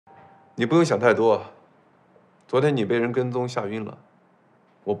你不用想太多。昨天你被人跟踪吓晕了，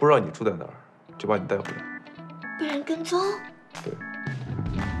我不知道你住在哪儿，就把你带回来。被人跟踪？对。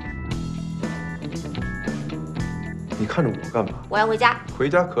你看着我干嘛？我要回家。回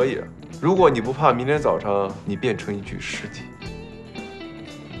家可以，如果你不怕明天早上你变成一具尸体。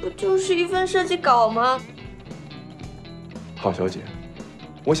不就是一份设计稿吗？郝小姐，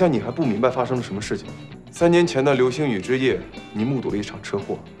我想你还不明白发生了什么事情。3年前的流星雨之夜，你目睹了一场车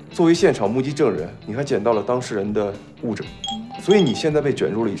祸。作为现场目击证人，你还捡到了当事人的物证，所以你现在被卷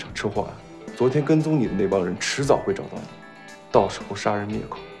入了一场车祸案。昨天跟踪你的那帮人迟早会找到你，到时候杀人灭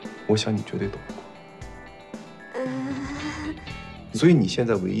口，我想你绝对躲不过。所以你现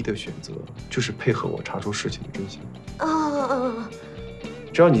在唯一的选择就是配合我查出事情的真相。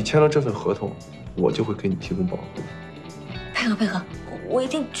只要你签了这份合同，我就会给你提供保护。配合，我一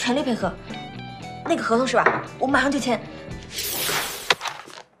定全力配合。那个合同是吧？我马上就签。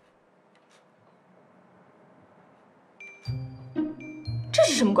这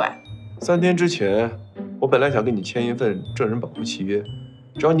是什么鬼？3天之前，我本来想跟你签一份证人保护契约，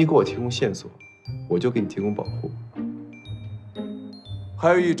只要你给我提供线索，我就给你提供保护。还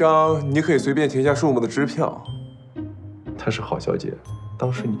有一张你可以随便填下数目的支票，但是郝小姐，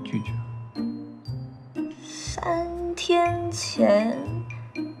当时你拒绝了。3天前，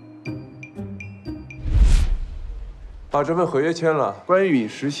把这份合约签了。关于饮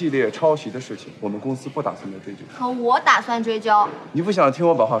食系列抄袭的事情，我们公司不打算再追究。可我打算追究。你不想听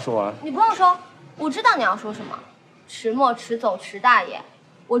我把话说完？你不用说，我知道你要说什么。池墨、池总、池大爷，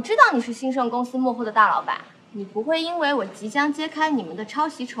我知道你是兴盛公司幕后的大老板。你不会因为我即将揭开你们的抄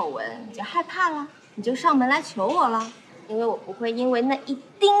袭丑闻，你就害怕了，你就上门来求我了。因为我不会因为那一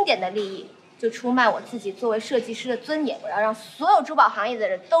丁点的利益，就出卖我自己作为设计师的尊严。我要让所有珠宝行业的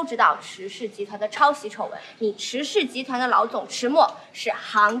人都知道池氏集团的抄袭丑闻。你池氏集团的老总池墨是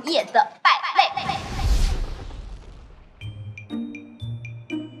行业的败类。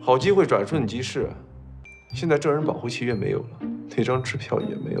好机会转瞬即逝，现在证人保护契约没有了，那张支票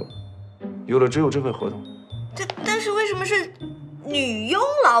也没有了，有了只有这份合同。但是为什么是女佣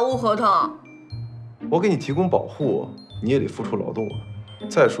劳务合同？我给你提供保护，你也得付出劳动啊。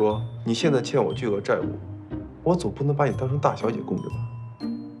再说你现在欠我巨额债务，我总不能把你当成大小姐供着吧？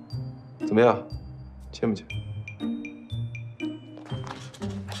怎么样，签不签？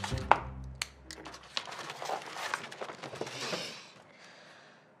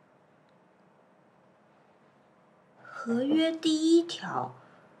合约第1条，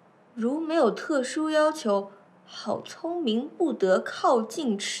如没有特殊要求，郝聪明不得靠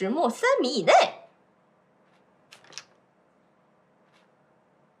近池墨3米以内。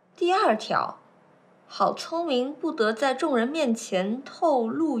第2条，郝聪明不得在众人面前透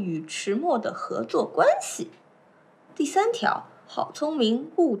露与池墨的合作关系。第3条，郝聪明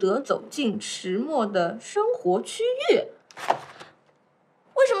不得走进池墨的生活区域。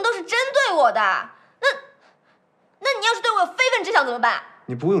为什么都是针对我的？那你要是对我有非分之想怎么办？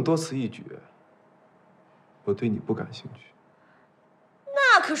你不用多此一举，我对你不感兴趣。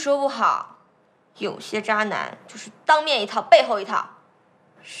那可说不好，有些渣男就是当面一套背后一套，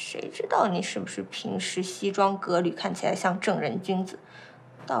谁知道你是不是平时西装革履看起来像正人君子，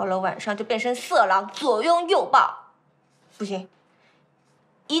到了晚上就变身色狼，左拥右抱。不行，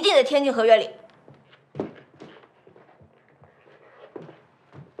一定得填进合约里。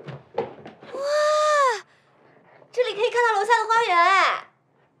这里可以看到楼下的花园哎！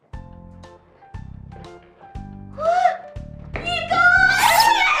哇，浴缸！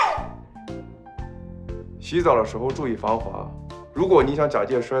洗澡的时候注意防滑。如果你想假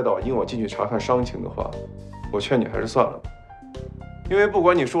借摔倒引我进去查看伤情的话，我劝你还是算了吧。因为不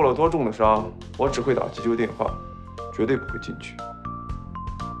管你受了多重的伤，我只会打急救电话，绝对不会进去。